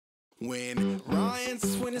When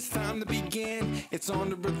Ryan's when it's time to begin, it's on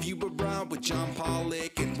the Review-A-Wai with John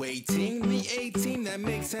Pollock and Ting, the A-team that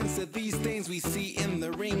makes sense of these things we see in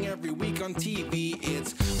the ring every week on TV.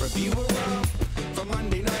 It's Review-A-Wai for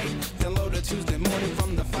Monday night, download it Tuesday morning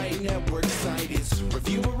from the Fight Network site. It's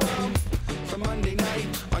Review-A-Wai for Monday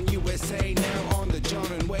night on USA Now on the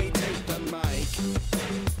John and Wai Take the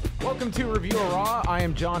Mic. Welcome to Review-A-Wai. I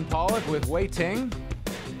am John Pollock with Ting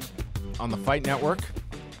on the Fight Network.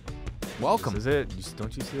 Welcome. This is it.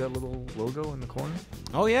 Don't you see that little logo in the corner?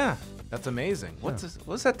 Oh yeah, that's amazing.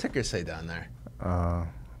 What's that ticker say down there?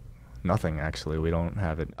 Nothing actually. We don't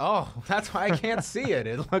have it. Oh, that's why I can't see it.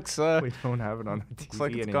 It looks we don't have it on the TV looks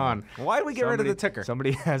like it's anymore. gone. Why did we get rid of the ticker?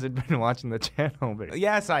 Somebody hasn't been watching the channel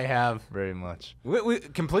Yes, I have. very much. We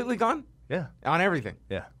completely gone? Yeah. On everything?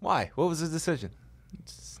 Yeah. Why? What was the decision?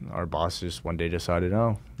 Our boss just one day decided,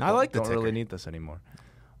 oh, I like the don't ticker. really need this anymore.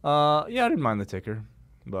 Yeah, I didn't mind the ticker,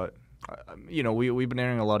 but we've been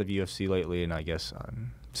airing a lot of UFC lately, and I guess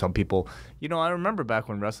some people, I remember back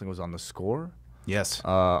when wrestling was on The Score. Yes.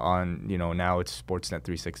 On now it's Sportsnet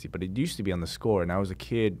 360, but it used to be on The Score, and I was a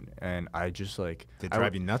kid, and I just like Did it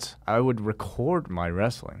drive you nuts? I would record my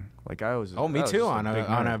wrestling, like I was. Oh, me I was too. just On big a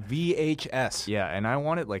nerd. VHS. Yeah, and I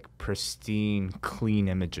wanted like pristine, clean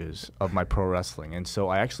images of my pro wrestling, and so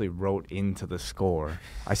I actually wrote into The Score.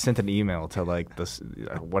 I sent an email to like this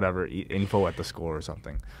info at The Score or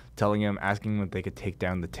something, asking them if they could take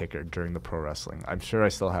down the ticker during the pro wrestling. I'm sure I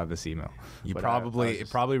still have this email. It But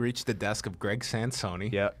probably reached the desk of Greg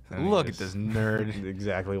Sansoni. Yeah. Look at this nerd.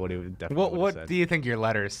 Exactly what he would definitely What said. do you think your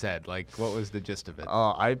letter said? Like, what was the gist of it?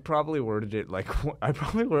 I probably worded it like I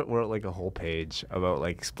probably wrote like a whole page about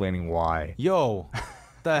like explaining why. Yo,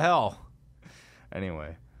 the hell?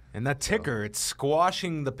 Anyway. And that ticker, it's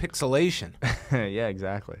squashing the pixelation. Yeah,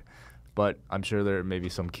 exactly. But I'm sure there may be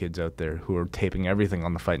some kids out there who are taping everything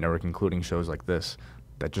on the Fight Network, including shows like this,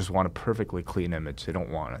 that just want a perfectly clean image. They don't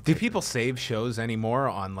want it. Do people save shows anymore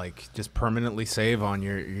on like just permanently save on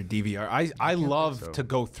your DVR? I love to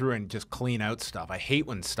go through and just clean out stuff. I hate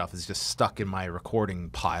when stuff is just stuck in my recording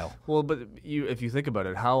pile. Well, but if you think about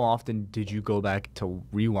it, how often did you go back to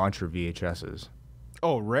rewatch your VHSs?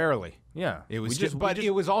 Oh, rarely. Yeah. It was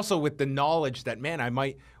it was also with the knowledge that, man,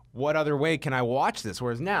 what other way can I watch this?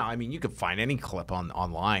 Whereas now, I mean, you could find any clip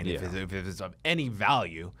online if it's of any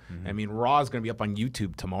value. Mm-hmm. I mean, Raw is going to be up on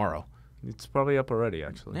YouTube tomorrow. It's probably up already,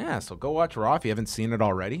 actually. Yeah, so go watch Raw if you haven't seen it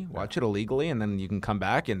already. Watch it illegally, and then you can come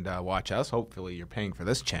back and watch us. Hopefully you're paying for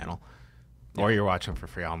this channel. Yeah. Or you're watching for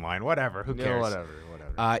free online. Whatever. Who cares? Yeah,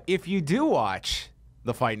 whatever. If you do watch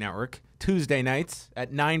the Fight Network, Tuesday nights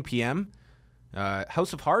at 9 p.m.,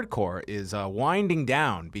 House of Hardcore is winding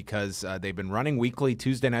down because they've been running weekly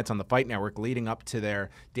Tuesday nights on the Fight Network leading up to their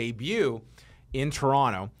debut in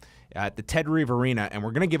Toronto at the Ted Reeve Arena, and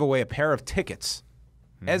we're going to give away a pair of tickets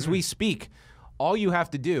as we speak. All you have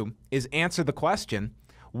to do is answer the question,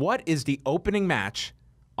 what is the opening match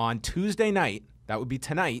on Tuesday night, that would be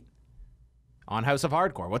tonight, on House of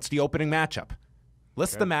Hardcore? What's the opening matchup?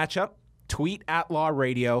 List the matchup, tweet at Law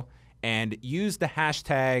Radio, and use the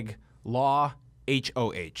hashtag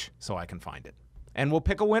LawHOH so I can find it. And we'll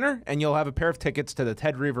pick a winner, and you'll have a pair of tickets to the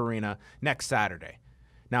Ted Reeve Arena next Saturday.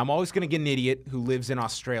 Now, I'm always going to get an idiot who lives in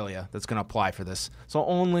Australia that's going to apply for this. So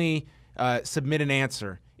only submit an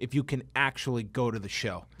answer if you can actually go to the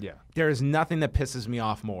show. Yeah. There is nothing that pisses me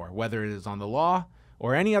off more, whether it is on the Law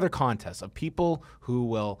or any other contest, of people who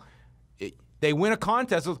will... They win a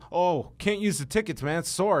contest with, oh, can't use the tickets, man.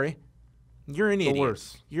 Sorry. You're an idiot.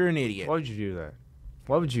 Worse. You're an idiot. Why would you do that?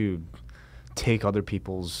 Why would you take other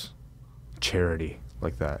people's charity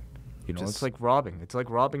like that? It's like robbing. It's like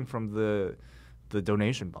robbing from the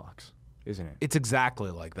donation box, isn't it? It's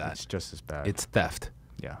exactly like that. It's just as bad. It's theft.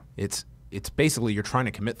 Yeah. It's basically you're trying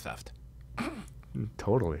to commit theft.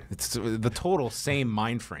 Totally. It's the total same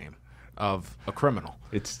mind frame of a criminal.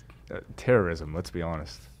 It's terrorism, let's be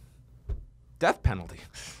honest. Death penalty.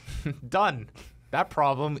 Done. That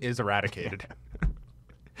problem is eradicated.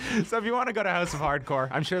 So if you want to go to House of Hardcore,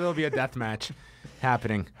 I'm sure there'll be a death match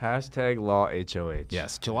happening. Hashtag LawHOH.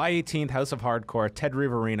 Yes. July 18th, House of Hardcore, Ted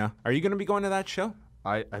Reeve Arena. Are you going to be going to that show?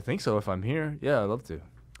 I think so if I'm here. Yeah, I'd love to.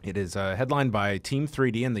 It is headlined by Team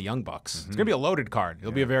 3D and the Young Bucks. It's going to be a loaded card.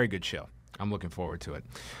 It'll be a very good show. I'm looking forward to it.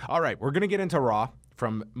 All right, we're going to get into Raw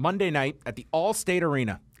from Monday night at the Allstate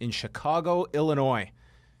Arena in Chicago, Illinois.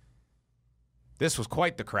 This was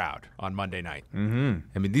quite the crowd on Monday night. Mm-hmm.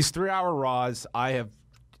 I mean, these 3-hour Raws,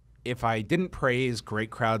 if I didn't praise great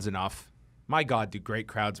crowds enough, my God, do great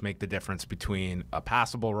crowds make the difference between a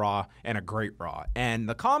passable Raw and a great Raw. And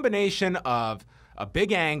the combination of a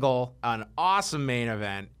big angle, an awesome main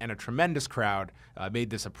event, and a tremendous crowd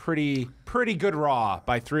made this a pretty good Raw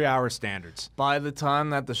by 3-hour standards. By the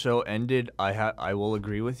time that the show ended, I will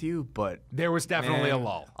agree with you, but there was definitely a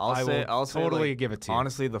lull. I'll totally give it to you.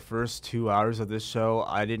 Honestly, the first 2 hours of this show,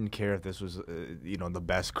 I didn't care if this was the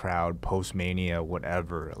best crowd post Mania,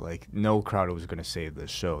 whatever. Like, no crowd was going to save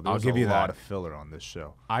this show. There was a lot of filler on this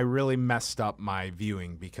show. I really messed up my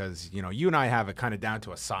viewing because you and I have it kind of down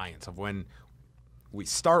to a science of when we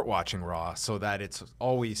start watching Raw, so that it's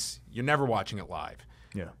always, you're never watching it live.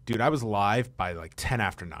 Yeah. Dude, I was live by like 10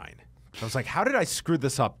 after 9. I was like, how did I screw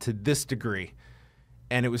this up to this degree?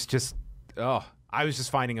 And it was just, I was just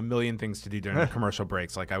finding a million things to do during the commercial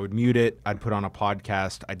breaks. Like, I would mute it, I'd put on a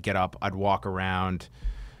podcast, I'd get up, I'd walk around,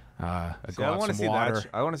 I'd go out some water.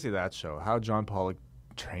 I want to see that show, how John Pollock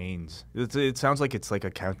trains. It sounds like it's like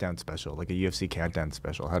a countdown special, like a UFC countdown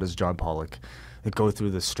special. How does John Pollock go through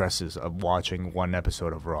the stresses of watching one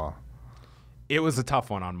episode of Raw? It was a tough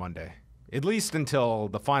one on Monday, at least until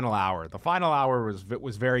the final hour. The final hour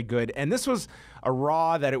was very good, and this was a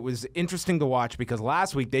Raw that it was interesting to watch because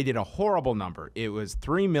last week they did a horrible number. It was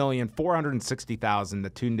 3,460,000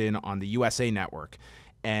 that tuned in on the USA Network,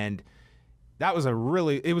 and that was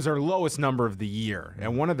it was their lowest number of the year,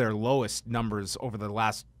 and one of their lowest numbers over the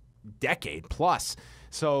last decade plus.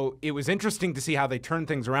 So it was interesting to see how they turned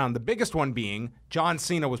things around. The biggest one being John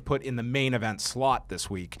Cena was put in the main event slot this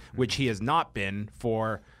week, which he has not been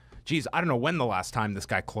for, I don't know when the last time this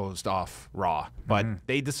guy closed off Raw. But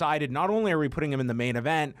they decided not only are we putting him in the main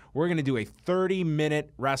event, we're going to do a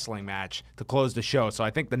 30-minute wrestling match to close the show. So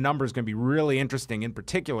I think the number is going to be really interesting, in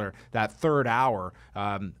particular that third hour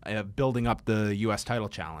building up the U.S. title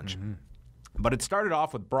challenge. But it started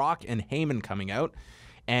off with Brock and Heyman coming out.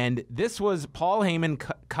 And this was Paul Heyman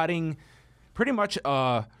cutting pretty much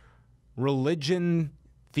a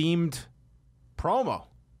religion-themed promo.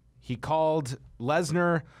 He called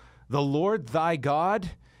Lesnar the Lord thy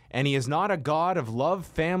God, and he is not a God of love,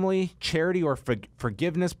 family, charity, or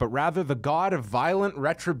forgiveness, but rather the God of violent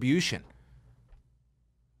retribution.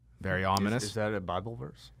 Very ominous. Is that a Bible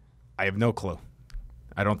verse? I have no clue.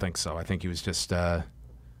 I don't think so. I think he was just...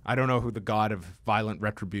 I don't know who the God of violent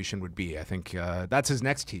retribution would be. I think that's his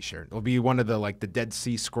next T-shirt. It'll be one of the Dead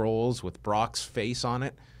Sea Scrolls with Brock's face on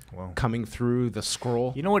it, coming through the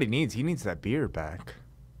scroll. You know what he needs? He needs that beard back.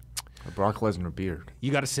 A Brock Lesnar beard.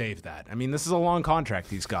 You got to save that. I mean, this is a long contract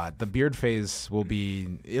he's got. The beard phase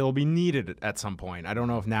it'll be needed at some point. I don't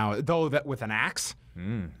know if now, though, that with an axe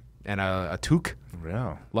and a toque.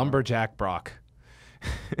 Yeah. Lumberjack Brock.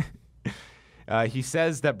 He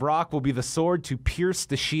says that Brock will be the sword to pierce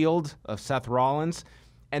the shield of Seth Rollins.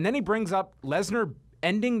 And then he brings up Lesnar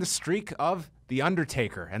ending the streak of The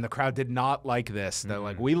Undertaker. And the crowd did not like this. They're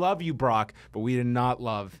like, we love you, Brock, but we did not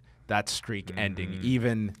love that streak ending,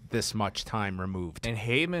 even this much time removed. And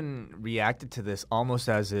Heyman reacted to this almost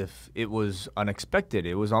as if it was unexpected.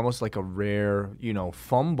 It was almost like a rare,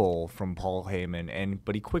 fumble from Paul Heyman,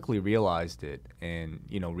 but he quickly realized it and,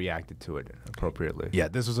 reacted to it appropriately. Yeah,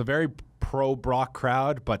 this was a very pro-Brock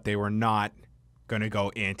crowd, but they were not going to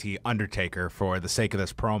go anti-Undertaker for the sake of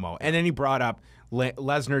this promo. And then he brought up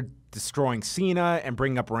Lesnar destroying Cena and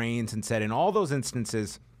bringing up Reigns and said in all those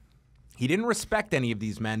instances, he didn't respect any of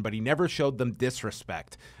these men, but he never showed them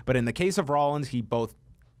disrespect. But in the case of Rollins, he both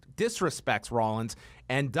disrespects Rollins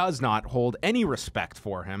and does not hold any respect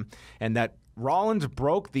for him, and that Rollins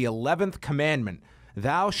broke the 11th commandment,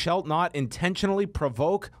 thou shalt not intentionally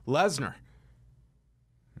provoke Lesnar.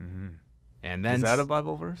 And then is that a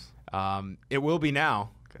Bible verse? It will be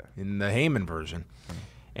now in the Heyman version.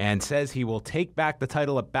 And says he will take back the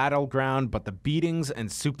title at Battleground, but the beatings and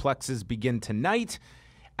suplexes begin tonight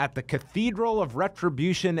at the Cathedral of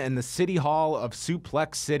Retribution and the City Hall of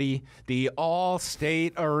Suplex City, the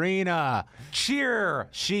All-State Arena. Cheer,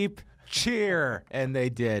 sheep, cheer. And they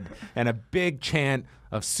did. And a big chant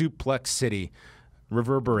of Suplex City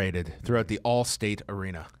reverberated throughout the All-State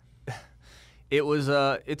Arena. It was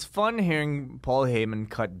it's fun hearing Paul Heyman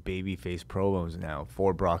cut babyface promos now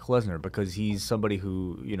for Brock Lesnar because he's somebody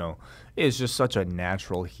who, is just such a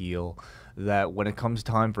natural heel that when it comes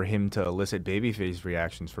time for him to elicit babyface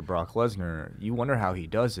reactions for Brock Lesnar, you wonder how he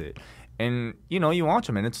does it. And, you watch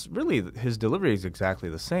him, and it's really, his delivery is exactly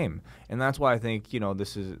the same. And that's why I think,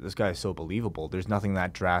 this guy is so believable. There's nothing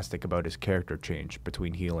that drastic about his character change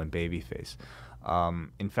between heel and babyface.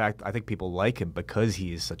 In fact, I think people like him because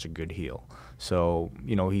he is such a good heel. So,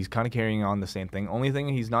 he's kind of carrying on the same thing. Only thing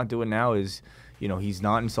he's not doing now is, he's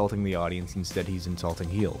not insulting the audience. Instead, he's insulting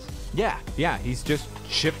heels. Yeah, he's just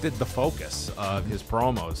shifted the focus of his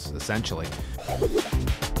promos, essentially.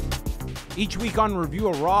 Each week on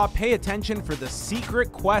Review-A-Wai, pay attention for the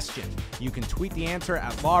secret question. You can tweet the answer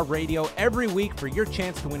at Law Radio every week for your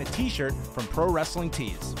chance to win a t-shirt from Pro Wrestling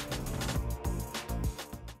Tees.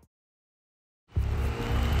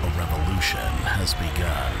 A revolution has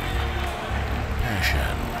begun.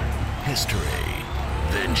 Passion, history,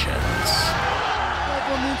 vengeance.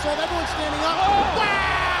 Everyone's standing up. Wow!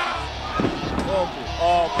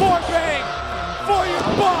 More bang for your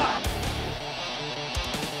buck!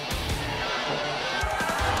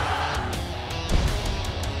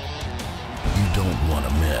 You don't want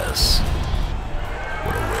to miss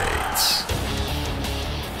what awaits.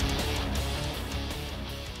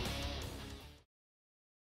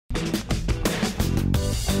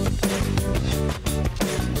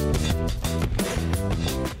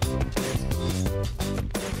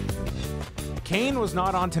 Kane was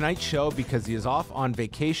not on tonight's show because he is off on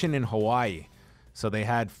vacation in Hawaii. So they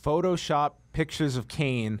had Photoshop pictures of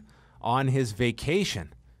Kane on his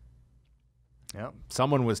vacation. Yep.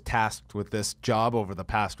 Someone was tasked with this job over the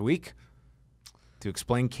past week to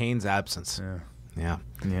explain Kane's absence. Yeah.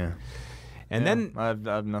 And then I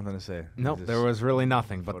have nothing to say. nope, there was really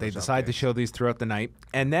nothing, but they decided to show these throughout the night.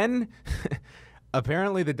 And then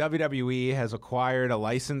apparently the WWE has acquired a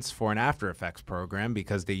license for an After Effects program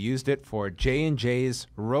because they used it for J&J's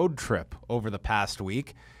road trip over the past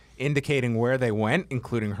week, indicating where they went,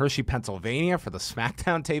 including Hershey, Pennsylvania for the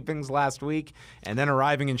SmackDown tapings last week, and then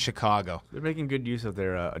arriving in Chicago. They're making good use of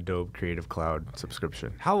their Adobe Creative Cloud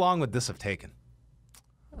subscription. How long would this have taken?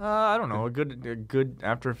 I don't know. A good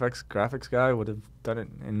After Effects graphics guy would have done it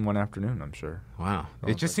in one afternoon, I'm sure. Wow.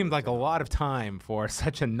 It just seemed like a lot of time for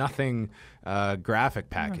such a nothing graphic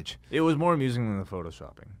package. It was more amusing than the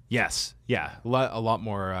photoshopping. Yes. Yeah. A lot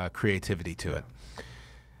more creativity to it.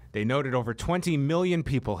 They noted over 20 million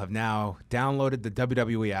people have now downloaded the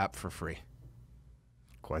WWE app for free.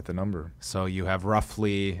 Quite the number. So you have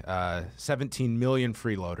roughly 17 million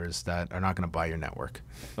freeloaders that are not going to buy your network.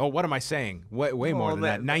 Oh, what am I saying? Way more than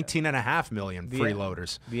that. 19.5 million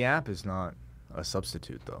freeloaders. The app is not a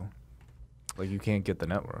substitute, though. Like, you can't get the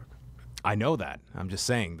network. I know that. I'm just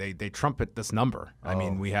saying they trumpet this number. I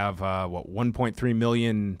mean, we have 1.3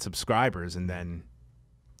 million subscribers, and then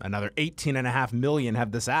another 18.5 million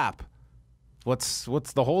have this app. What's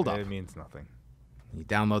the holdup? It means nothing. You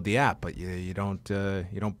download the app, but you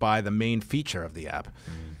don't buy the main feature of the app.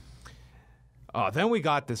 Then we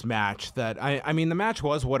got this match that I mean the match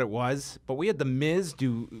was what it was, but we had The Miz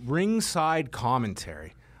do ringside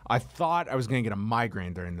commentary. I thought I was going to get a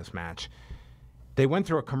migraine during this match. They went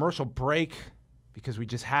through a commercial break because we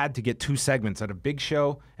just had to get 2 segments out of Big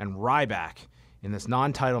Show and Ryback in this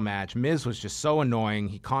non-title match. Miz was just so annoying.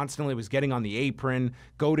 He constantly was getting on the apron,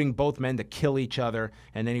 goading both men to kill each other,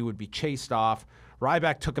 and then he would be chased off.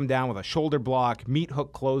 Ryback took him down with a shoulder block, meat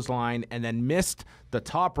hook clothesline, and then missed the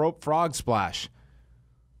top rope frog splash.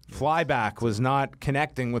 Flyback was not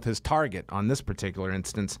connecting with his target on this particular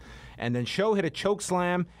instance. And then Show hit a choke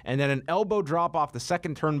slam and then an elbow drop off the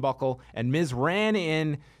second turnbuckle, and Miz ran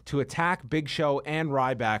in to attack Big Show and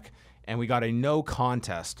Ryback, and we got a no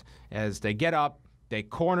contest. As they get up, they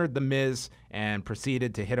cornered The Miz and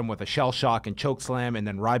proceeded to hit him with a shell shock and choke slam, and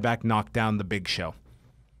then Ryback knocked down the Big Show.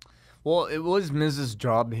 Well, it was Miz's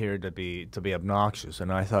job here to be obnoxious,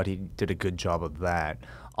 and I thought he did a good job of that.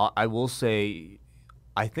 I will say,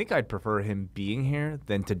 I think I'd prefer him being here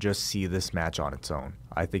than to just see this match on its own.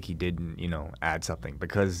 I think he did, add something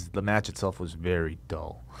because the match itself was very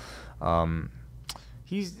dull. I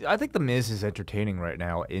think The Miz is entertaining right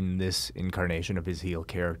now in this incarnation of his heel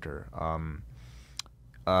character.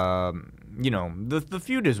 The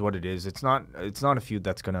feud is what it is. It's not a feud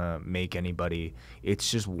that's gonna make anybody.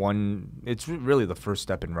 It's just it's really the first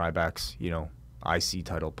step in Ryback's, IC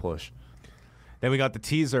title push. Then we got the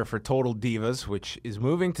teaser for Total Divas, which is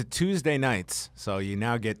moving to Tuesday nights. So you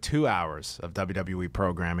now get 2 hours of WWE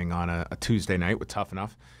programming on a Tuesday night with Tough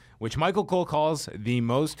Enough, which Michael Cole calls the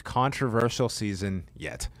most controversial season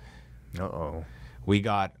yet. Uh-oh. We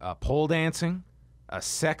got pole dancing, a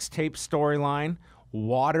sex tape storyline,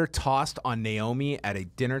 water tossed on Naomi at a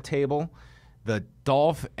dinner table, the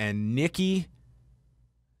Dolph and Nikki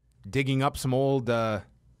digging up some old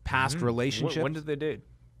past relationships. When did they date?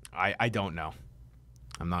 I don't know.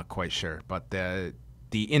 I'm not quite sure. But the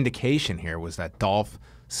indication here was that Dolph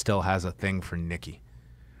still has a thing for Nikki.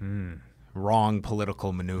 Wrong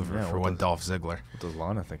political maneuver for one Dolph Ziggler. What does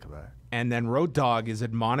Lana think of that? And then Road Dogg is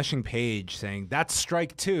admonishing Paige, saying, that's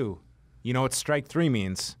strike 2. You know what strike 3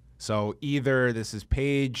 means. So either this is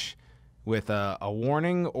Paige with a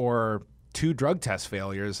warning or 2 drug test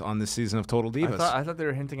failures on this season of Total Divas. I thought they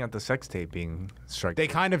were hinting at the sex tape being strike 3.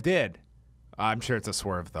 They kind of did. I'm sure it's a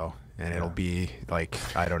swerve, though. and it'll be like,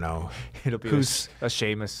 I don't know. It'll be a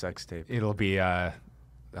Sheamus sex tape. It'll be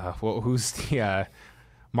who's the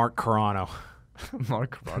Mark Carano?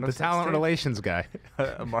 Mark Carano, the talent relations guy.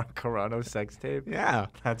 A Mark Carano sex tape? Yeah.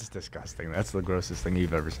 That's disgusting. That's the grossest thing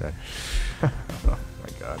you've ever said. Oh,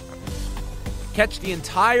 my God. Catch the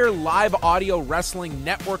entire live audio wrestling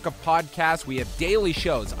network of podcasts. We have daily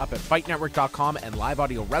shows up at FightNetwork.com and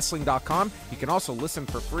LiveAudioWrestling.com. You can also listen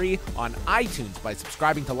for free on iTunes by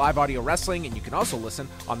subscribing to Live Audio Wrestling, and you can also listen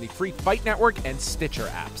on the free Fight Network and Stitcher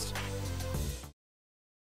apps.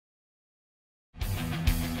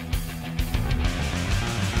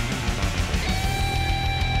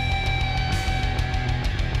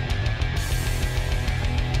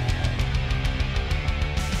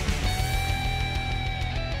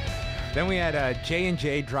 Then we had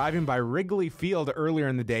J&J driving by Wrigley Field earlier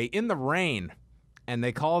in the day in the rain, and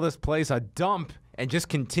they call this place a dump and just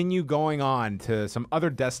continue going on to some other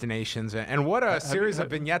destinations. And what a series of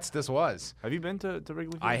vignettes this was. Have you been to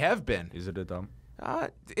Wrigley Field? I have been. Is it a dump?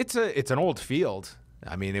 It's an old field.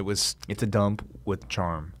 I mean, it's a dump with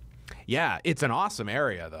charm. Yeah, it's an awesome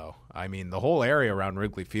area, though. I mean, the whole area around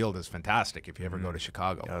Wrigley Field is fantastic if you ever go to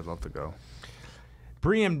Chicago. Yeah, I'd love to go.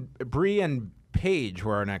 Bree and Paige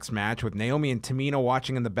were our next match, with Naomi and Tamina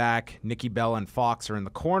watching in the back. Nikki Bella and Fox are in the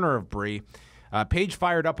corner of Bree. Paige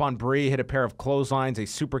fired up on Bree, hit a pair of clotheslines, a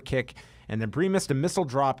super kick, and then Bree missed a missile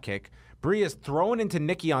drop kick. Bree is thrown into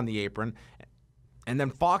Nikki on the apron, and then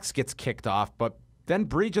Fox gets kicked off, but then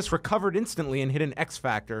Bree just recovered instantly and hit an X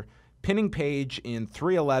Factor, pinning Paige in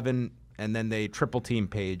 3:11, and then they triple team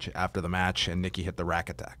Paige after the match, and Nikki hit the rack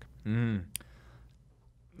attack.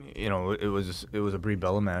 You know, it was a Brie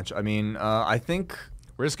Bella match. I mean, I think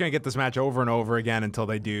we're just gonna get this match over and over again until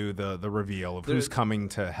they do the reveal of who's coming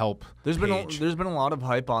to help. There's been a lot of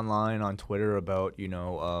hype online on Twitter about, you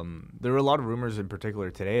know, there were a lot of rumors in particular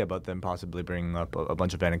today about them possibly bringing up a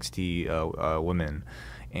bunch of NXT women,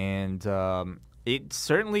 and it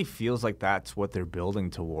certainly feels like that's what they're building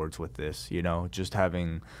towards with this. You know, just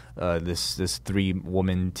having this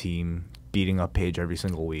 3-woman team beating up Paige every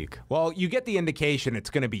single week. Well, you get the indication it's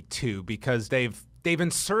going to be 2 because they've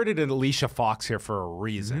inserted an Alicia Fox here for a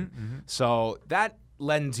reason. So that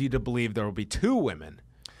lends you to believe there will be 2 women.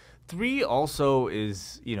 3 also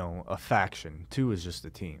is, you know, a faction. 2 is just a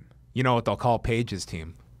team. You know what they'll call Paige's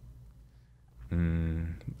team?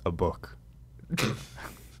 A book.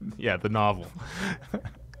 Yeah, the novel.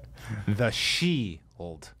 The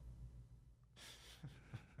She-Old.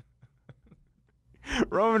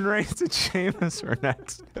 Roman Reigns and Sheamus are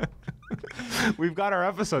next. We've got our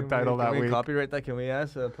episode title that week. Can we copyright that? Can we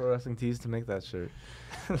ask Pro Wrestling Tees to make that shirt?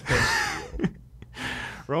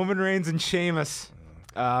 Roman Reigns and Sheamus.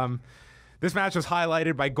 This match was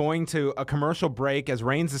highlighted by going to a commercial break as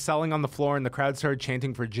Reigns is selling on the floor and the crowd started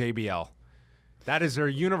chanting for JBL. That is their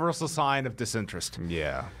universal sign of disinterest.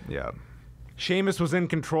 Yeah. Sheamus was in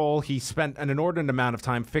control. He spent an inordinate amount of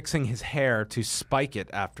time fixing his hair to spike it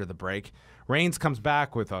after the break. Reigns comes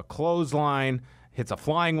back with a clothesline, hits a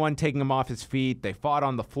flying one, taking him off his feet. They fought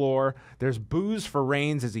on the floor. There's boos for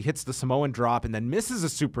Reigns as he hits the Samoan drop and then misses a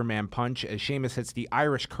Superman punch as Sheamus hits the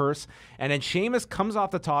Irish curse. And then Sheamus comes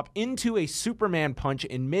off the top into a Superman punch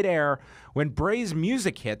in midair when Bray's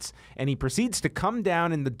music hits, and he proceeds to come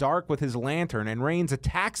down in the dark with his lantern, and Reigns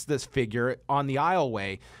attacks this figure on the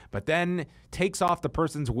aisleway, but then takes off the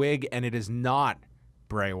person's wig, and it is not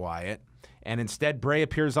Bray Wyatt. And instead, Bray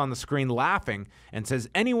appears on the screen laughing and says,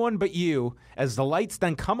 "Anyone but you," as the lights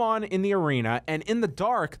then come on in the arena. And in the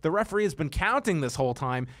dark, the referee has been counting this whole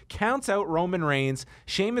time, counts out Roman Reigns.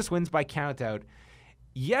 Sheamus wins by countout.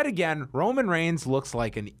 Yet again, Roman Reigns looks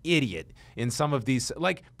like an idiot in some of these.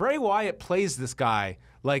 Like, Bray Wyatt plays this guy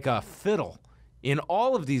like a fiddle in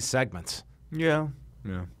all of these segments. Yeah.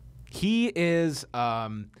 He is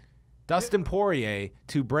Dustin Poirier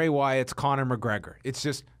to Bray Wyatt's Conor McGregor. It's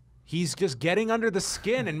just... he's just getting under the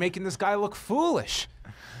skin and making this guy look foolish.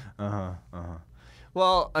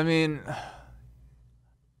 Well, I mean,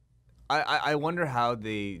 I wonder how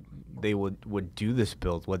they would do this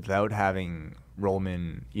build without having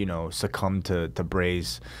Roman, you know, succumb to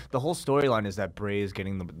Bray's. The whole storyline is that Bray is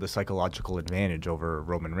getting the psychological advantage over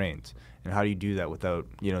Roman Reigns. And how do you do that without,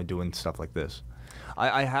 you know, doing stuff like this?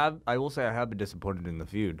 I will say I have been disappointed in the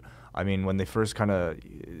feud. I mean, when they first kind of,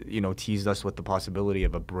 you know, teased us with the possibility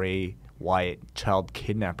of a Bray Wyatt child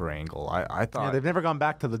kidnapper angle, I thought... yeah, they've never gone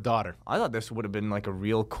back to the daughter. I thought this would have been like a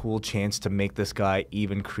real cool chance to make this guy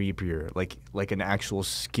even creepier, like an actual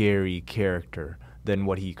scary character than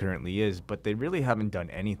what he currently is. But they really haven't done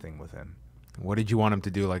anything with him. What did you want him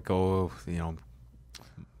to do? Like go, you know...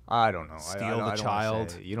 I don't know. Steal the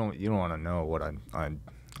child? You don't want to know what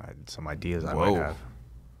some ideas I might have.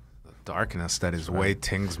 Darkness that is Wei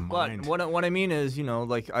Ting's mind. But what I mean is,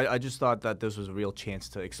 like I just thought that this was a real chance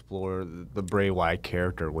to explore the Bray Wyatt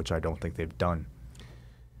character, which I don't think they've done.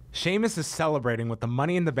 Sheamus is celebrating with the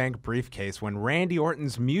Money in the Bank briefcase when Randy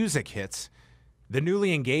Orton's music hits. The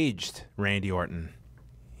newly engaged Randy Orton.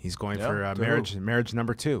 He's going for marriage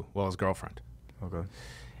number 2. Well, his girlfriend. Okay.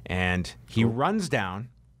 And he runs down,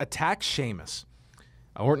 attacks Sheamus.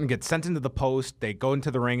 Orton gets sent into the post. They go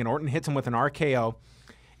into the ring, and Orton hits him with an RKO.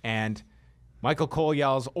 And Michael Cole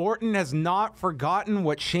yells, "Orton has not forgotten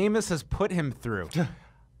what Sheamus has put him through."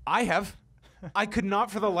 I have. I could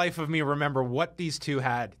not for the life of me remember what these two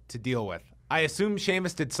had to deal with. I assume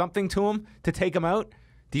Sheamus did something to him to take him out.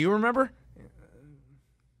 Do you remember?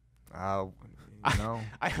 No.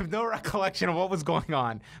 I have no recollection of what was going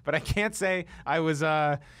on, but I can't say I was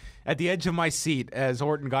at the edge of my seat as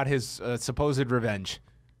Orton got his supposed revenge.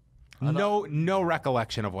 No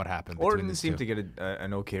recollection of what happened. Orton seemed to get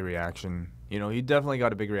an okay reaction. He definitely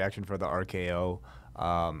got a big reaction for the RKO.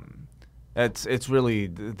 It's really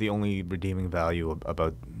the only redeeming value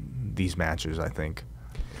about these matches, I think.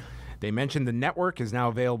 They mentioned the network is now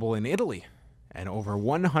available in Italy and over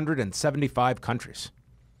 175 countries.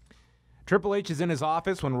 Triple H is in his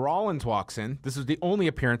office when Rollins walks in. This is the only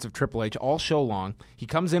appearance of Triple H all show long. He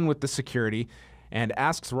comes in with the security and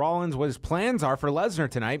asks Rollins what his plans are for Lesnar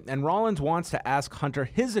tonight, and Rollins wants to ask Hunter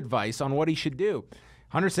his advice on what he should do.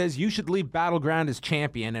 Hunter says, "You should leave Battleground as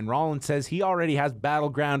champion," and Rollins says he already has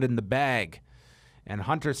Battleground in the bag. And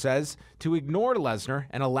Hunter says to ignore Lesnar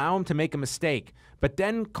and allow him to make a mistake, but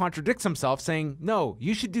then contradicts himself, saying, "No,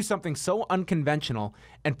 you should do something so unconventional,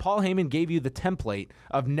 and Paul Heyman gave you the template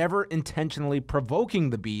of never intentionally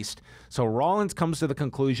provoking the beast." So Rollins comes to the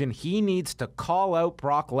conclusion he needs to call out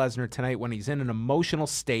Brock Lesnar tonight when he's in an emotional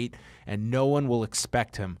state, and no one will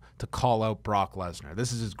expect him to call out Brock Lesnar.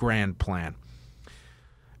 This is his grand plan.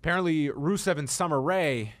 Apparently, Rusev and Summer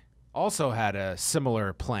Rae also had a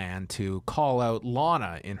similar plan to call out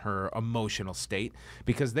Lana in her emotional state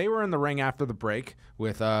because they were in the ring after the break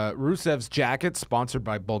with Rusev's jacket, sponsored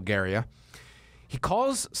by Bulgaria. He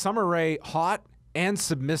calls Summer Rae hot and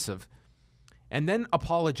submissive and then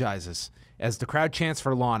apologizes as the crowd chants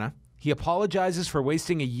for Lana. He apologizes for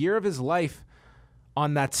wasting a year of his life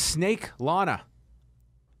on that snake Lana,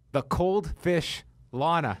 the cold fish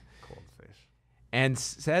Lana. And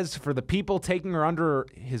says for the people taking her under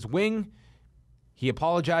his wing, he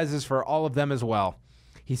apologizes for all of them as well.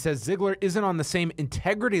 He says Ziggler isn't on the same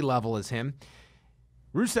integrity level as him.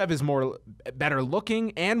 Rusev is better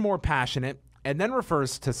looking and more passionate, and then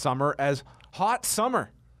refers to Summer as Hot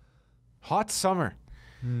Summer. Hot Summer.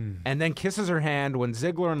 And then kisses her hand when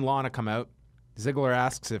Ziggler and Lana come out. Ziggler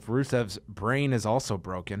asks if Rusev's brain is also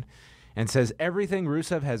broken and says everything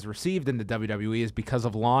Rusev has received in the WWE is because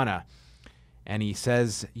of Lana. And he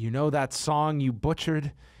says, "You know that song you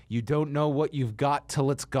butchered? You don't know what you've got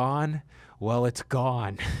till it's gone? Well, it's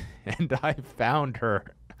gone. And I found her."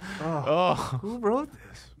 Who wrote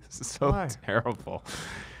this? This is so terrible.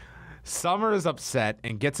 Summer is upset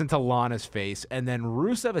and gets into Lana's face, and then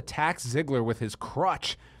Rusev attacks Ziggler with his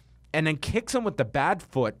crutch and then kicks him with the bad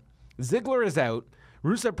foot. Ziggler is out.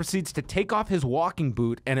 Rusev proceeds to take off his walking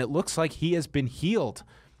boot, and it looks like he has been healed.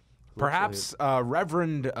 Perhaps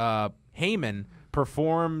Reverend Heyman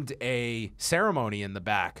performed a ceremony in the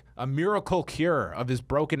back, a miracle cure of his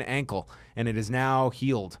broken ankle, and it is now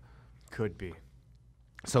healed. Could be.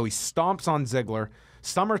 So he stomps on Ziggler.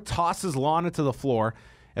 Summer tosses Lana to the floor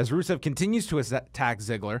as Rusev continues to attack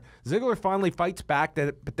Ziggler. Ziggler finally fights back,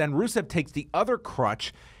 but then Rusev takes the other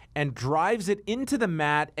crutch and drives it into the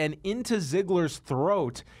mat and into Ziggler's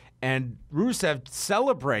throat. And Rusev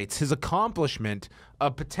celebrates his accomplishment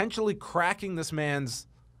of potentially cracking this man's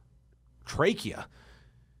trachea.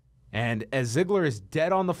 And as Ziggler is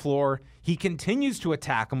dead on the floor, he continues to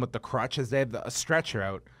attack him with the crutch as they have a stretcher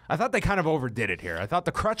out. I thought they kind of overdid it here. I thought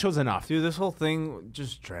the crutch was enough. Dude, this whole thing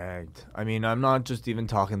just dragged. I mean, I'm not just even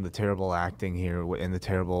talking the terrible acting here and the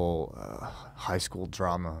terrible high school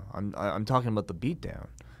drama. I'm talking about the beatdown.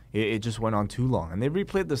 It just went on too long. And they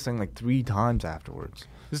replayed this thing like 3 times afterwards.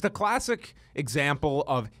 This is the classic example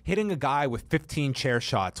of hitting a guy with 15 chair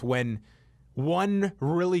shots when one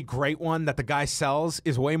really great one that the guy sells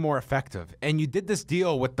is way more effective. And you did this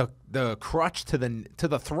deal with the crutch to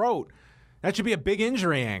the throat. That should be a big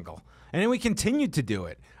injury angle. And then we continued to do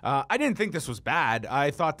it. I didn't think this was bad.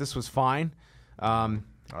 I thought this was fine.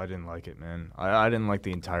 I didn't like it, man. I didn't like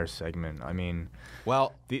the entire segment. I mean,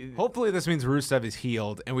 well, hopefully this means Rusev is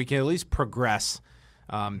healed and we can at least progress.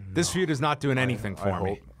 This feud is not doing anything for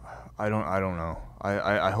me. I don't know.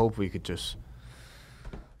 I hope we could just.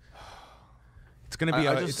 It's gonna be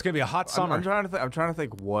it's gonna be a hot summer. I'm trying to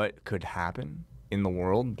think what could happen in the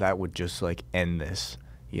world that would just like end this.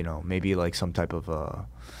 You know, maybe like some type of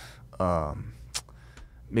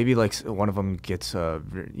maybe like one of them gets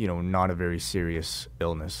not a very serious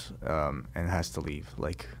illness and has to leave.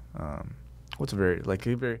 Like what's what's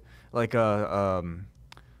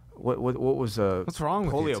wrong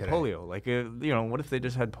with polio? you today? Polio. Like what if they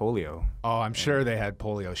just had polio? Oh, I'm sure they had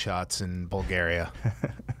polio shots in Bulgaria.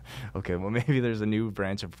 Okay, well maybe there's a new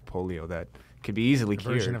branch of polio that could be easily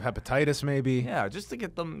cured. Version of hepatitis, maybe. Yeah, just to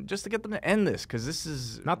get them to end this, because this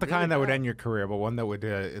is Not the really kind that would bad. end your career, but one that would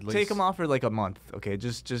at least Take him off for like a month. Okay, maybe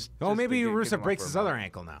to get Rusev him breaks off his for a other month.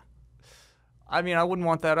 ankle now. I mean, I wouldn't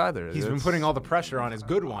want that either. He's been putting all the pressure on his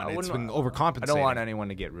good one. It's been overcompensating. I don't want anyone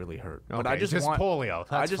to get really hurt. Okay, But I just want polio.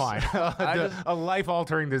 That's fine. A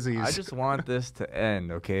life-altering disease. I just want this to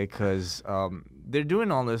end, okay? Because they're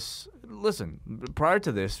doing all this. Listen, prior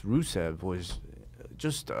to this, Rusev was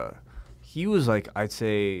just he was like, I'd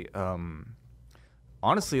say,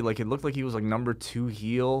 honestly, like it looked like he was like number 2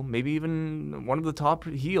 heel, maybe even one of the top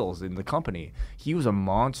heels in the company. He was a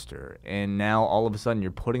monster, and now all of a sudden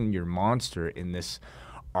you're putting your monster in this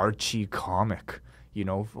Archie comic. You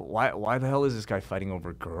know, why the hell is this guy fighting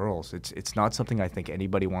over girls? It's not something I think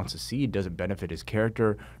anybody wants to see. It doesn't benefit his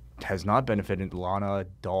character. Has not benefited Lana,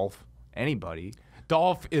 Dolph, anybody.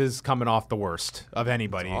 Dolph is coming off the worst of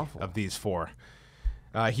anybody of these 4.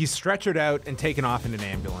 He's stretchered out and taken off in an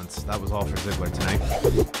ambulance. That was all for Ziggler tonight.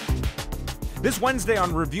 This Wednesday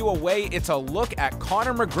on Review-A-Wai, it's a look at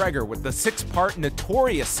Conor McGregor with the 6-part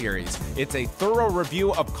Notorious series. It's a thorough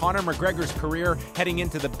review of Conor McGregor's career heading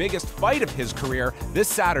into the biggest fight of his career this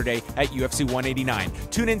Saturday at UFC 189.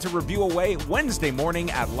 Tune in to Review-A-Wai Wednesday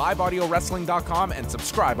morning at liveaudiowrestling.com and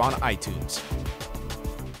subscribe on iTunes.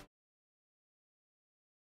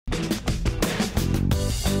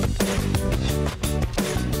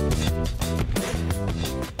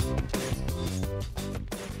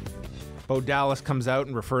 Bo Dallas comes out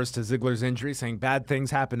and refers to Ziggler's injury, saying bad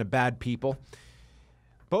things happen to bad people.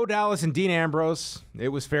 Bo Dallas and Dean Ambrose, it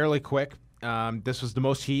was fairly quick. This was the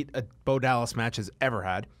most heat a Bo Dallas match has ever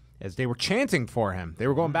had, as they were chanting for him. They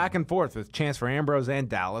were going back and forth with chants for Ambrose and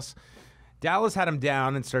Dallas. Dallas had him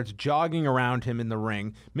down and starts jogging around him in the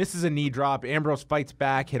ring, misses a knee drop. Ambrose fights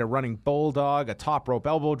back, hit a running bulldog, a top rope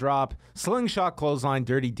elbow drop, slingshot clothesline,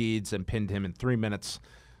 dirty deeds, and pinned him in 3 minutes.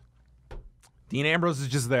 Dean Ambrose is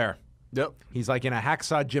just there. Yep. He's like in a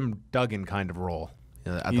Hacksaw Jim Duggan kind of role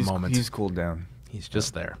at the moment. He's cooled down. He's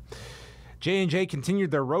just there. J&J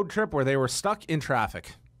continued their road trip where they were stuck in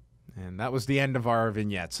traffic. And that was the end of our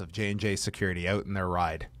vignettes of J&J security out in their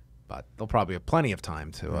ride. But they'll probably have plenty of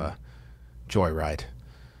time to joyride.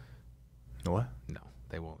 What? No,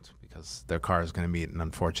 they won't, because their car is going to meet an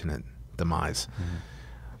unfortunate demise.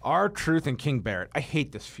 R-Truth and King Barrett. I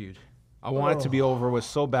hate this feud. I want it to be over with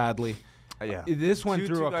so badly. Yeah. This went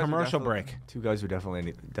through a guys who commercial break. 2 guys who definitely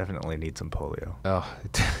need some polio. Oh,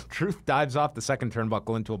 Truth dives off the second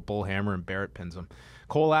turnbuckle into a bull hammer and Barrett pins him.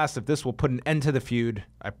 Cole asked if this will put an end to the feud.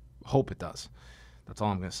 I hope it does. That's all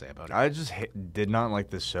I'm going to say about it. I just did not like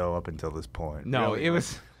this show up until this point. No, really. it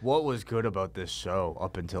was... What was good about this show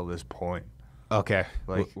up until this point? Okay,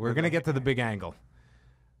 Like, we're going to get to the big angle.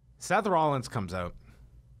 Seth Rollins comes out,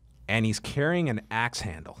 and he's carrying an axe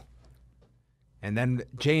handle. And then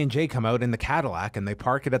J&J come out in the Cadillac, and they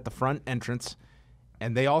park it at the front entrance,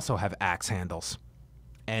 and they also have axe handles.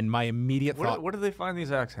 And my immediate thought... Where do they find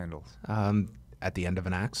these axe handles? At the end of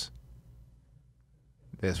an axe.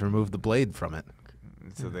 They just remove the blade from it.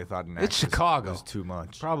 So they thought an It's axe Chicago. was too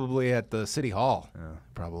much. Probably at the City Hall. Yeah.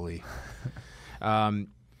 Probably. I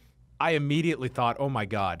immediately thought, oh, my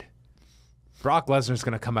God. Brock Lesnar's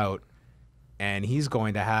going to come out, and he's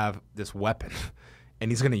going to have this weapon, and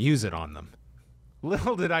he's going to use it on them.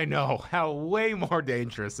 Little did I know how way more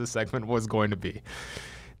dangerous this segment was going to be.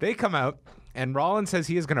 They come out, and Rollins says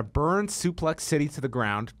he is going to burn Suplex City to the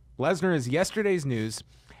ground. Lesnar is yesterday's news,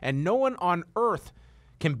 and no one on earth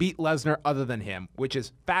can beat Lesnar other than him, which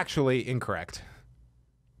is factually incorrect.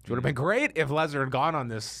 It would have been great if Lesnar had gone on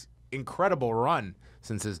this incredible run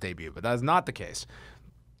since his debut, but that is not the case.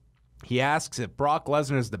 He asks if Brock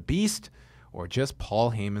Lesnar is the beast or just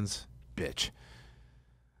Paul Heyman's bitch.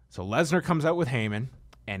 So Lesnar comes out with Heyman,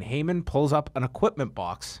 and Heyman pulls up an equipment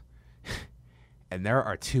box, and there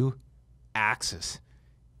are 2 axes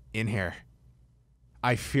in here.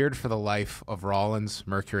 I feared for the life of Rollins,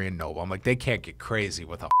 Mercury, and Noble. I'm like, they can't get crazy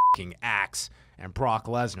with a fucking axe and Brock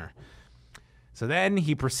Lesnar. So then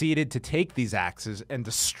he proceeded to take these axes and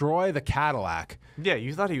destroy the Cadillac. Yeah,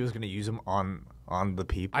 you thought he was going to use them on the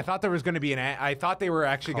people. I thought there was going to be I thought they were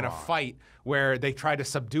actually going to fight where they tried to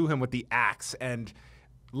subdue him with the axe. And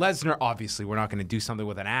Lesnar, obviously, we're not going to do something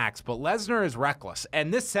with an axe, but Lesnar is reckless.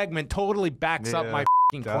 And this segment totally backs up my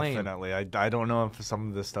claim. Definitely. I don't know if some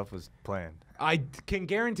of this stuff was planned. I can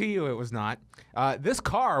guarantee you it was not. This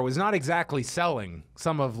car was not exactly selling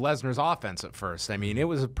some of Lesnar's offense at first. I mean, it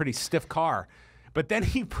was a pretty stiff car. But then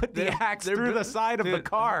he put the axe through the side of the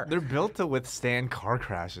car. They're built to withstand car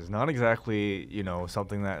crashes. Not exactly,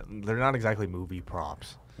 something that... They're not exactly movie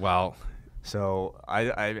props. Well... So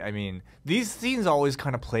I mean, these scenes always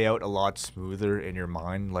kind of play out a lot smoother in your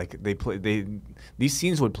mind. Like these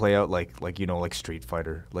scenes would play out like Street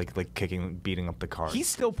Fighter, like beating up the car. He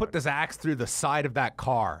still put this axe through the side of that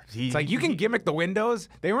car. It's like you can gimmick the windows.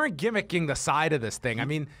 They weren't gimmicking the side of this thing. I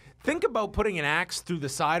mean, think about putting an axe through the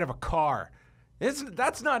side of a car.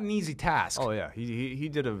 That's not an easy task. Oh yeah, he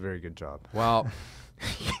did a very good job. Well.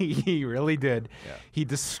 He really did. Yeah. He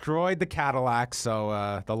destroyed the Cadillac,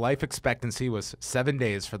 so the life expectancy was 7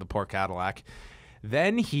 days for the poor Cadillac.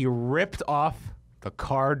 Then he ripped off the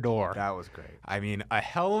car door. That was great. I mean, a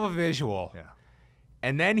hell of a visual. Yeah.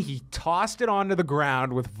 And then he tossed it onto the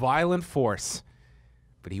ground with violent force.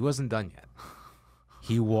 But he wasn't done yet.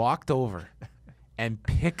 He walked over and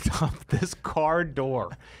picked up this car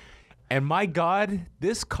door. And my God,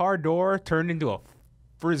 this car door turned into a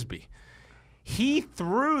frisbee. He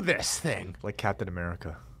threw this thing. Like Captain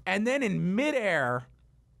America. And then in midair,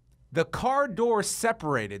 the car door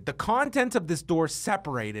separated. The contents of this door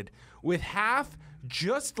separated, with half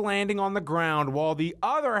just landing on the ground while the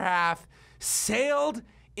other half sailed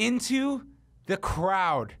into the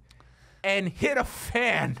crowd and hit a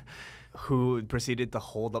fan. Who proceeded to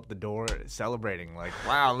hold up the door celebrating. Like,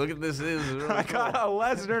 wow, look at this. This is really I got a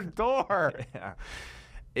Lesnar door. Yeah.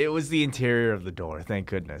 It was the interior of the door, thank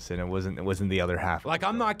goodness, and it wasn't the other half. Like,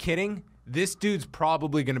 I'm not kidding. This dude's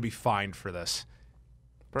probably going to be fined for this.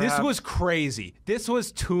 Perhaps. This was crazy. This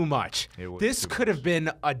was too much. This could have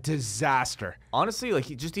been a disaster. Honestly, like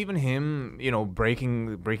just even him,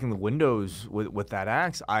 breaking the windows with that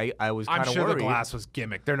axe, I was kind of I'm sure worried. the glass was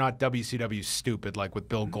gimmick. They're not WCW stupid like with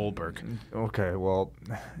Bill Goldberg. Okay, well,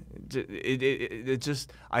 it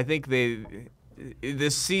just I think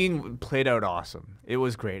this scene played out awesome. It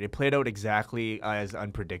was great. It played out exactly as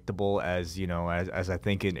unpredictable as as I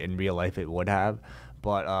think in real life it would have.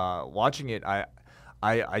 But watching it, I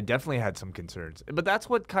definitely had some concerns. But that's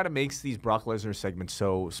what kind of makes these Brock Lesnar segments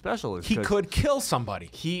so special. Is he could kill somebody.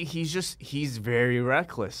 He's very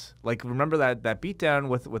reckless. Like remember that beatdown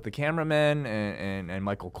with the cameraman and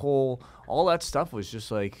Michael Cole. All that stuff was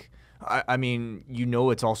just like, I mean,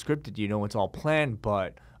 it's all scripted. It's all planned,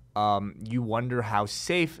 but. You wonder how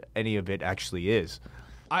safe any of it actually is.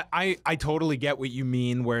 I totally get what you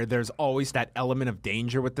mean, where there's always that element of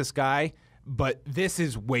danger with this guy, but this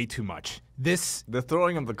is way too much. The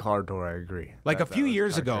throwing of the car door, I agree. Like a few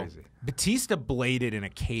years ago, crazy. Batista bladed in a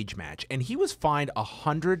cage match, and he was fined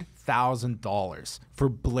 $100,000 for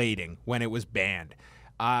blading when it was banned.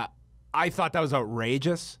 I thought that was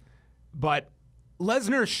outrageous, but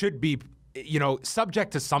Lesnar should be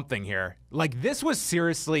subject to something here. Like, this was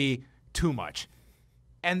seriously too much.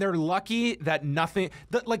 And they're lucky that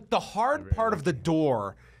the hard part of the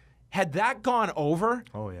door, had that gone over,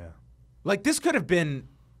 oh yeah, like this could have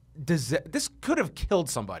killed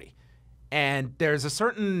somebody. And there's a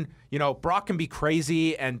certain, Brock can be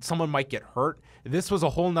crazy and someone might get hurt. This was a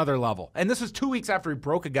whole nother level. And this was 2 weeks after he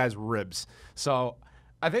broke a guy's ribs. So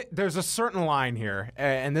I think there's a certain line here,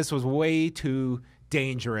 and this was way too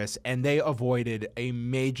dangerous, and they avoided a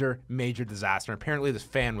major, major disaster. Apparently, this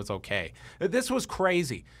fan was okay. This was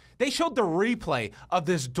crazy. They showed the replay of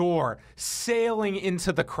this door sailing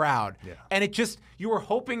into the crowd, and you were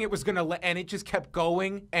hoping it was going to, and it just kept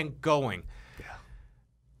going and going.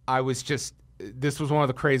 Yeah. This was one of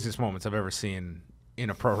the craziest moments I've ever seen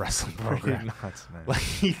in a pro wrestling program. Nuts, man. Like,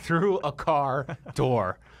 he threw a car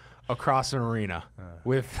door across an arena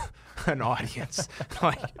with an audience.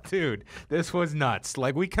 Like, dude, this was nuts.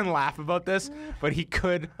 Like, we can laugh about this, but he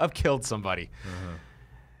could have killed somebody.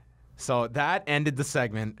 So that ended the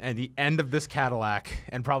segment and the end of this Cadillac,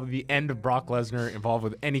 and probably the end of Brock Lesnar involved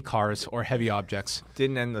with any cars or heavy objects.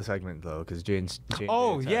 Didn't end the segment though, because James.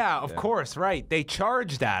 Of course, right. They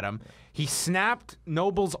charged at him. He snapped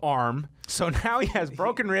Noble's arm, so now he has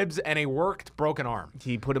broken ribs and a worked broken arm.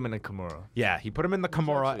 He put him in a Kimura. Yeah, he put him in the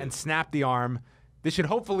Kimura and snapped the arm. This should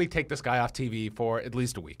hopefully take this guy off TV for at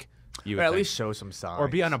least a week. Or at least show some signs. Or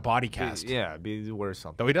be on a body cast. Be worth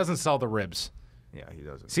something. Though he doesn't sell the ribs. Yeah, he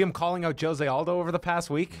doesn't. See him calling out Jose Aldo over the past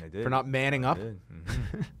week for not manning up?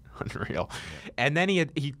 Unreal. Yeah. And then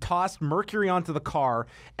he tossed Mercury onto the car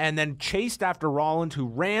and then chased after Rollins, who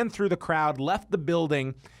ran through the crowd, left the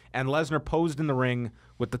building, and Lesnar posed in the ring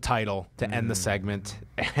with the title to end the segment.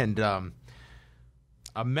 And a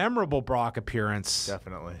memorable Brock appearance.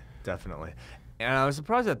 Definitely. And I was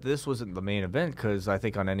surprised that this wasn't the main event, because I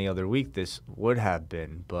think on any other week this would have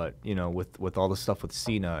been. But, you know, with all the stuff with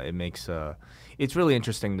Cena, it makes it's really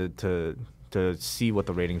interesting to see what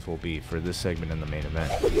the ratings will be for this segment in the main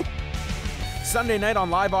event. Sunday night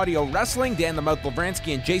on Live Audio Wrestling, Dan the Mouth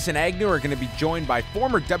Lovransky and Jason Agnew are going to be joined by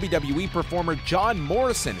former WWE performer John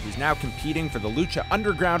Morrison, who's now competing for the Lucha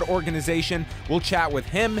Underground organization. We'll chat with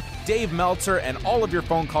him, Dave Meltzer, and all of your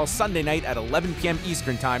phone calls Sunday night at 11 p.m.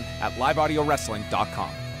 Eastern Time at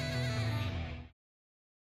liveaudiowrestling.com.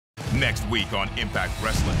 Next week on Impact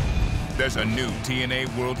Wrestling, there's a new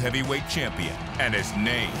TNA World Heavyweight Champion, and his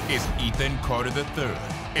name is Ethan Carter III.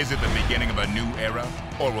 Is it the beginning of a new era,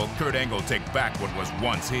 or will Kurt Angle take back what was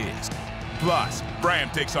once his? Plus, Bram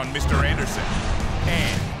takes on Mr. Anderson.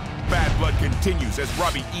 And Bad Blood continues as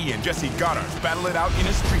Robbie E. and Jesse Goddard battle it out in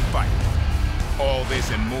a street fight. All this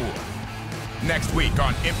and more, next week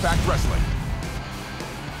on Impact Wrestling.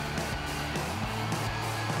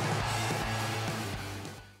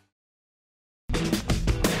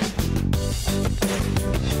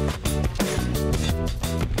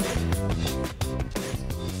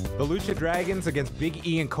 The Lucha Dragons against Big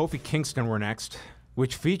E and Kofi Kingston were next,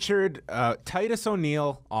 which featured Titus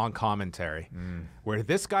O'Neil on commentary, where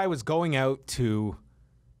this guy was going out to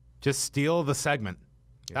just steal the segment.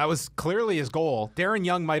 That was clearly his goal. Darren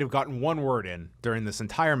Young might have gotten one word in during this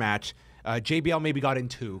entire match. JBL maybe got in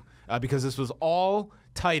two, because this was all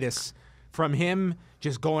Titus, from him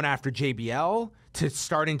just going after JBL to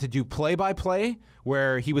starting to do play-by-play,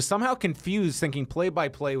 where he was somehow confused, thinking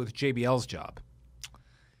play-by-play was JBL's job.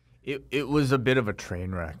 It was a bit of a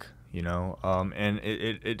train wreck, you know, and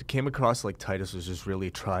it came across like Titus was just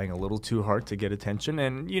really trying a little too hard to get attention,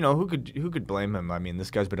 and you know, who could blame him? I mean,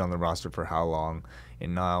 this guy's been on the roster for how long,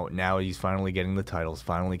 and now he's finally getting the titles,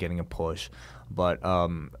 finally getting a push, but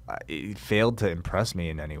it failed to impress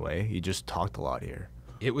me in any way. He just talked a lot here.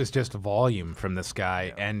 It was just volume from this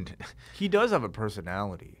guy, and he does have a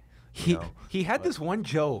personality. He had this one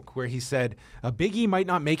joke where he said Big E might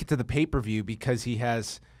not make it to the pay-per-view because he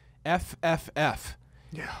has FFF.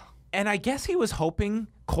 Yeah. And I guess he was hoping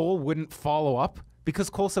Cole wouldn't follow up,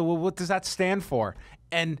 because Cole said, well, what does that stand for?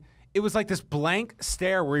 And it was like this blank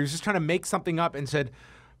stare where he was just trying to make something up and said,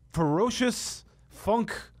 ferocious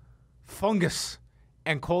fungus.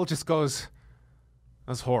 And Cole just goes,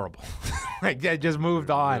 that's horrible. Like, that just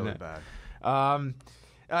moved on. Really bad.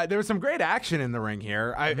 There was some great action in the ring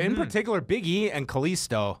here. In particular, Big E and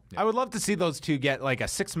Kalisto. Yeah. I would love to see those two get like a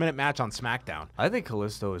 6-minute match on SmackDown. I think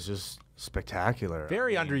Kalisto is just spectacular.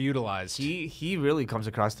 Very underutilized. He really comes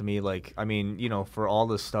across to me like, I mean, you know, for all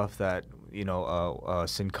the stuff that, you know,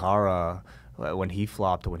 Sin Cara, when he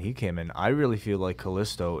flopped, when he came in, I really feel like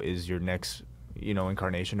Kalisto is your next, you know,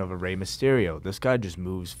 incarnation of a Rey Mysterio. This guy just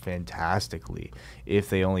moves fantastically if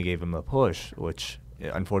they only gave him a push, which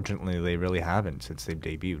unfortunately they really haven't since they've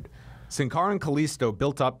debuted. Sin Cara and Kalisto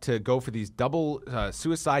built up to go for these double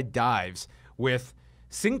suicide dives, with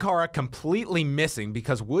Sin Cara completely missing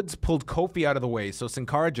because Woods pulled Kofi out of the way, so Sin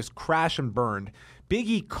Cara just crashed and burned. Big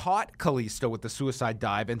E caught Kalisto with the suicide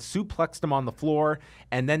dive and suplexed him on the floor,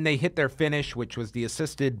 and then they hit their finish, which was the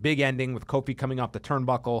assisted big ending with Kofi coming off the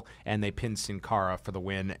turnbuckle, and they pinned Sin Cara for the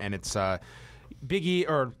win. And it's Big E,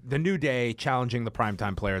 or the New Day, challenging the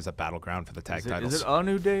Primetime Players at Battleground for the tag titles. Is it a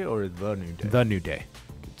New Day or the New Day? The New Day.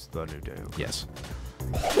 It's the New Day. Okay. Yes.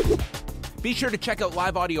 Be sure to check out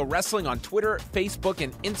Live Audio Wrestling on Twitter, Facebook,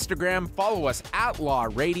 and Instagram. Follow us at Law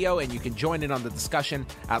Radio, and you can join in on the discussion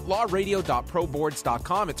at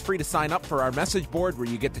lawradio.proboards.com. It's free to sign up for our message board, where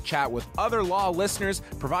you get to chat with other Law listeners,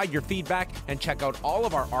 provide your feedback, and check out all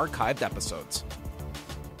of our archived episodes.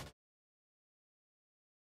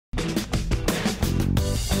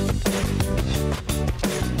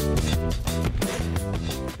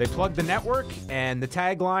 They plugged the network, and the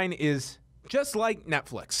tagline is just like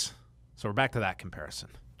Netflix. So we're back to that comparison.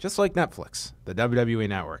 Just like Netflix, the WWE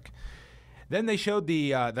Network. Then they showed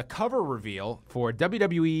the cover reveal for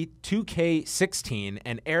WWE 2K16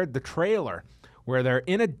 and aired the trailer where they're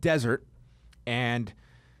in a desert, and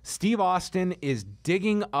Steve Austin is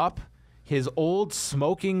digging up his old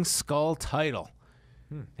Smoking Skull title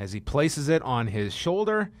as he places it on his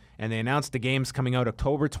shoulder, and they announced the game's coming out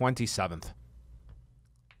October 27th.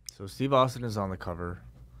 So Steve Austin is on the cover.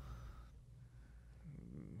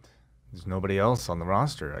 There's nobody else on the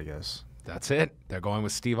roster, I guess. That's it. They're going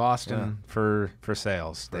with Steve Austin for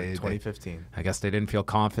sales. They 2015. I guess they didn't feel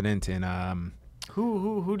confident in.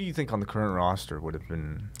 Who do you think on the current roster would have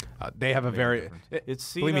been? They have a very.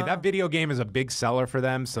 Believe me, that video game is a big seller for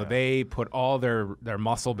them. So they put all their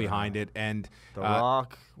muscle behind it. And The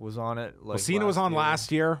Rock was on it. Like, well, Cena was on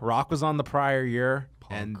last year. Rock was on the prior year,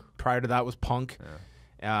 and prior to that was Punk.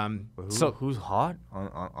 Yeah. Who's hot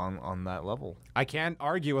on that level? I can't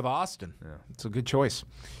argue with Austin. Yeah. It's a good choice.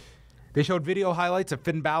 They showed video highlights of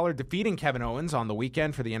Finn Balor defeating Kevin Owens on the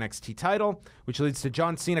weekend for the NXT title, which leads to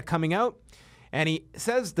John Cena coming out. And he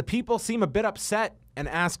says the people seem a bit upset and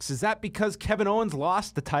asks, is that because Kevin Owens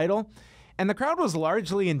lost the title? And the crowd was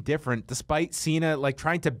largely indifferent, despite Cena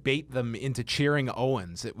trying to bait them into cheering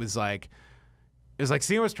Owens. It was like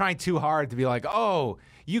Cena was trying too hard to be like, oh,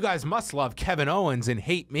 you guys must love Kevin Owens and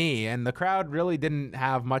hate me. And the crowd really didn't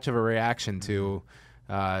have much of a reaction to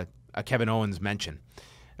a Kevin Owens mention.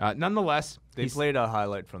 Nonetheless, they played a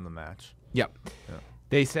highlight from the match. Yep. Yeah.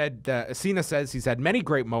 They said, Cena says he's had many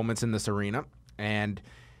great moments in this arena and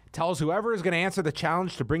tells whoever is going to answer the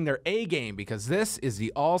challenge to bring their A game because this is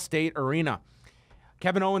the All-State Arena.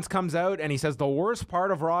 Kevin Owens comes out and he says the worst part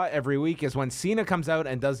of Raw every week is when Cena comes out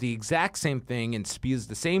and does the exact same thing and spews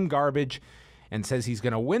the same garbage and says he's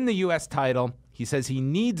going to win the U.S. title. He says he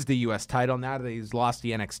needs the U.S. title now that he's lost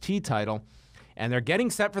the NXT title. And they're getting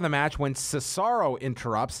set for the match when Cesaro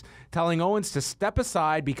interrupts, telling Owens to step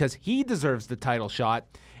aside because he deserves the title shot.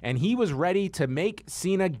 And he was ready to make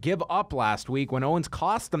Cena give up last week when Owens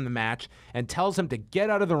cost him the match and tells him to get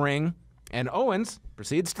out of the ring. And Owens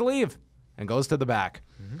proceeds to leave and goes to the back.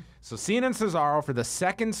 Mm-hmm. So Cena and Cesaro for the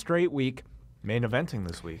second straight week. Main eventing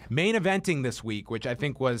this week, which I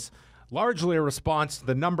think was largely a response to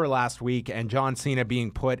the number last week and John Cena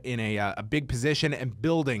being put in a big position and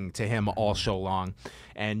building to him all show long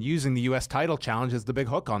and using the U.S. title challenge as the big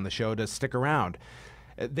hook on the show to stick around.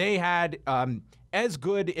 They had as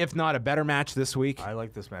good, if not a better match this week. I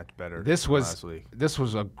like this match better than last week. This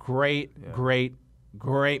was a great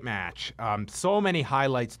match. So many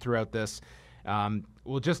highlights throughout this.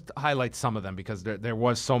 We'll just highlight some of them because there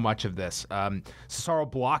was so much of this.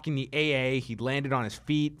 Cesaro blocking the AA. He landed on his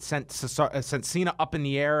feet, sent Cena up in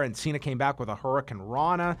the air, and Cena came back with a Hurricane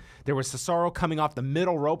Rana. There was Cesaro coming off the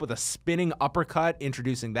middle rope with a spinning uppercut,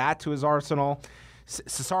 introducing that to his arsenal.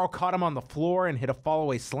 Cesaro caught him on the floor and hit a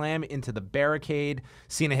fallaway slam into the barricade.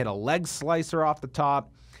 Cena hit a leg slicer off the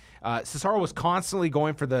top. Cesaro was constantly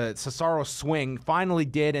going for the Cesaro swing, finally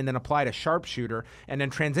did, and then applied a sharpshooter, and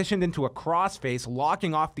then transitioned into a crossface,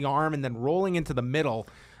 locking off the arm and then rolling into the middle,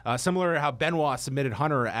 similar to how Benoit submitted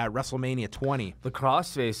Hunter at WrestleMania 20. The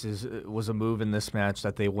crossface was a move in this match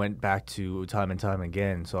that they went back to time and time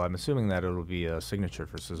again, so I'm assuming that it'll be a signature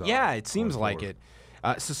for Cesaro. Yeah, it seems like it.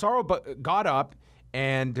 Cesaro got up,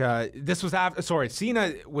 and this was after.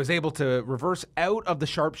 Cena was able to reverse out of the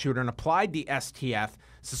sharpshooter and applied the STF.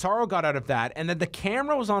 Cesaro got out of that, and then the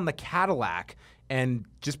camera was on the Cadillac and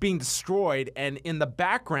just being destroyed. And in the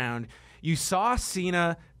background, you saw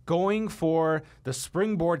Cena going for the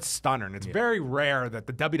springboard stunner. And it's very rare that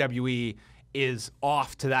the WWE is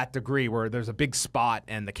off to that degree where there's a big spot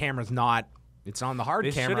and the camera's not. It's on the hard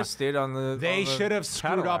camera. They should have stayed on the. They should have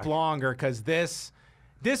screwed up longer because this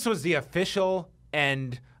was the official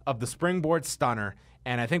end of the springboard stunner,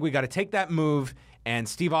 and I think we got to take that move, and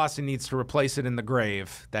Steve Austin needs to replace it in the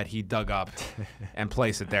grave that he dug up and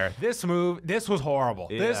place it there. This was horrible.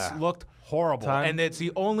 Yeah. This looked horrible, and it's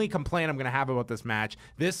the only complaint I'm going to have about this match.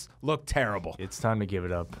 This looked terrible. It's time to give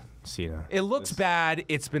it up, Cena. It looks bad.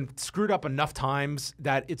 It's been screwed up enough times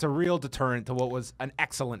that it's a real deterrent to what was an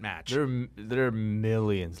excellent match. There are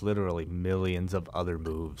millions, literally millions of other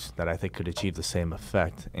moves that I think could achieve the same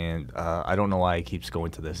effect, and I don't know why he keeps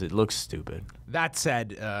going to this. It looks stupid. That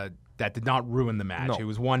said, that did not ruin the match. No. It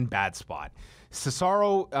was one bad spot.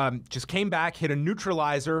 Cesaro just came back, hit a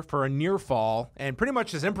neutralizer for a near fall, and pretty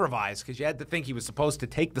much just improvised because you had to think he was supposed to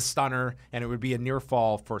take the stunner and it would be a near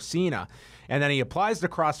fall for Cena. And then he applies the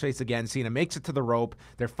crossface again. Cena makes it to the rope.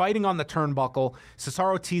 They're fighting on the turnbuckle.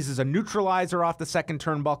 Cesaro teases a neutralizer off the second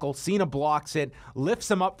turnbuckle. Cena blocks it, lifts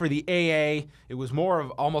him up for the AA. It was more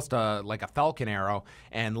of almost like a Falcon arrow,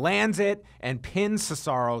 and lands it and pins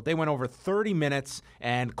Cesaro. They went over 30 minutes,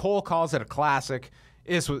 and Cole calls it a classic.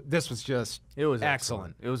 This was just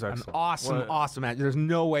excellent. It was excellent. An awesome match. There's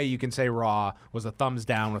no way you can say Raw was a thumbs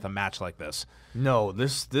down with a match like this. No,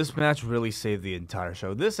 this match really saved the entire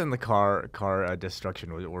show. This and the car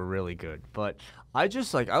destruction were really good. But I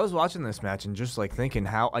was watching this match and just thinking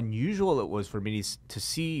how unusual it was for me to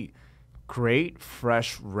see great,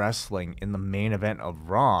 fresh wrestling in the main event of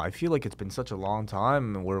Raw. I feel like it's been such a long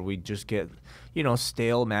time where we just get,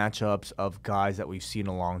 stale matchups of guys that we've seen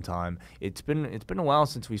a long time. It's been a while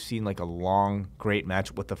since we've seen like a long, great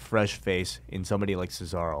match with a fresh face in somebody like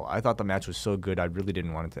Cesaro. I thought the match was so good, I really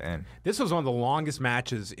didn't want it to end. This was one of the longest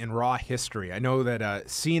matches in Raw history. I know that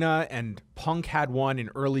Cena and Punk had one in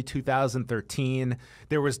early 2013.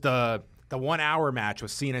 There was the 1 hour match with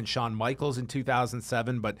Cena and Shawn Michaels in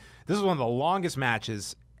 2007, but this is one of the longest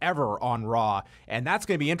matches ever on Raw, and that's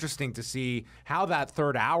going to be interesting to see how that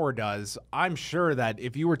third hour does. I'm sure that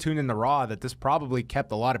if you were tuned into Raw, that this probably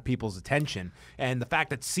kept a lot of people's attention, and the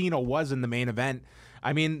fact that Cena was in the main event,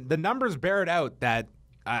 I mean, the numbers bear it out that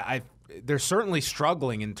they're certainly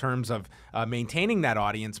struggling in terms of maintaining that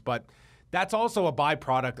audience, but that's also a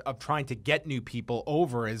byproduct of trying to get new people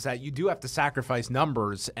over, is that you do have to sacrifice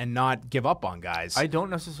numbers and not give up on guys. I don't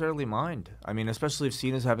necessarily mind. I mean, especially if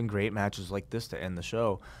Cena's having great matches like this to end the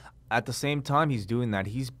show. At the same time he's doing that,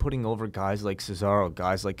 he's putting over guys like Cesaro,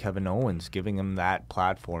 guys like Kevin Owens, giving him that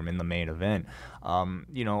platform in the main event.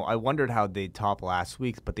 I wondered how they'd top last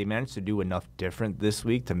week, but they managed to do enough different this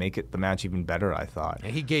week to make the match even better, I thought.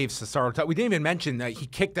 Yeah, he gave Cesaro. We didn't even mention that he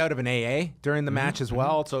kicked out of an AA during the match as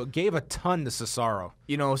well, so it gave a ton to Cesaro.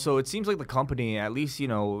 So it seems like the company, at least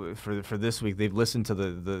for this week, they've listened to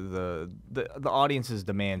the audience's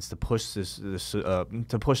demands to push Cesaro,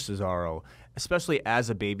 especially as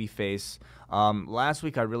a babyface. Last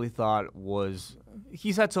week I really thought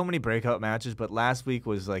he's had so many breakout matches, but last week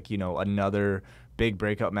was like, another big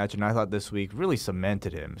breakout match, and I thought this week really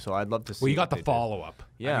cemented him. So I'd love to see. Well, you got the follow-up.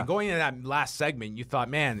 Yeah. I mean, going into that last segment, you thought,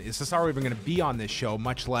 man, is Cesaro even going to be on this show,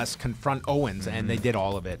 much less confront Owens? And they did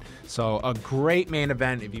all of it. So a great main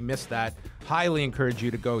event. If you missed that, highly encourage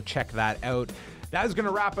you to go check that out. That is going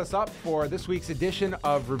to wrap us up for this week's edition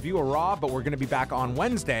of Review-A-Wai, but we're going to be back on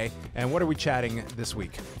Wednesday. And what are we chatting this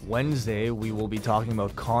week? Wednesday, we will be talking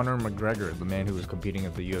about Conor McGregor, the man who is competing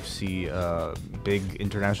at the UFC big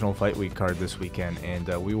International Fight Week card this weekend. And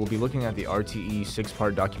we will be looking at the RTE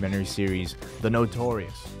 6-part documentary series, The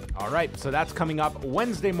Notorious. All right, so that's coming up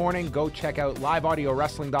Wednesday morning. Go check out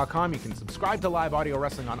liveaudiowrestling.com. You can subscribe to Live Audio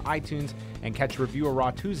Wrestling on iTunes and catch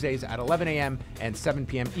Review-A-Wai Tuesdays at 11 a.m. and 7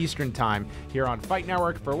 p.m. Eastern Time here on Fight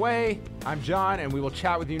Network. For Way, I'm John, and we will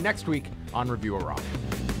chat with you next week on Review-A-Wai.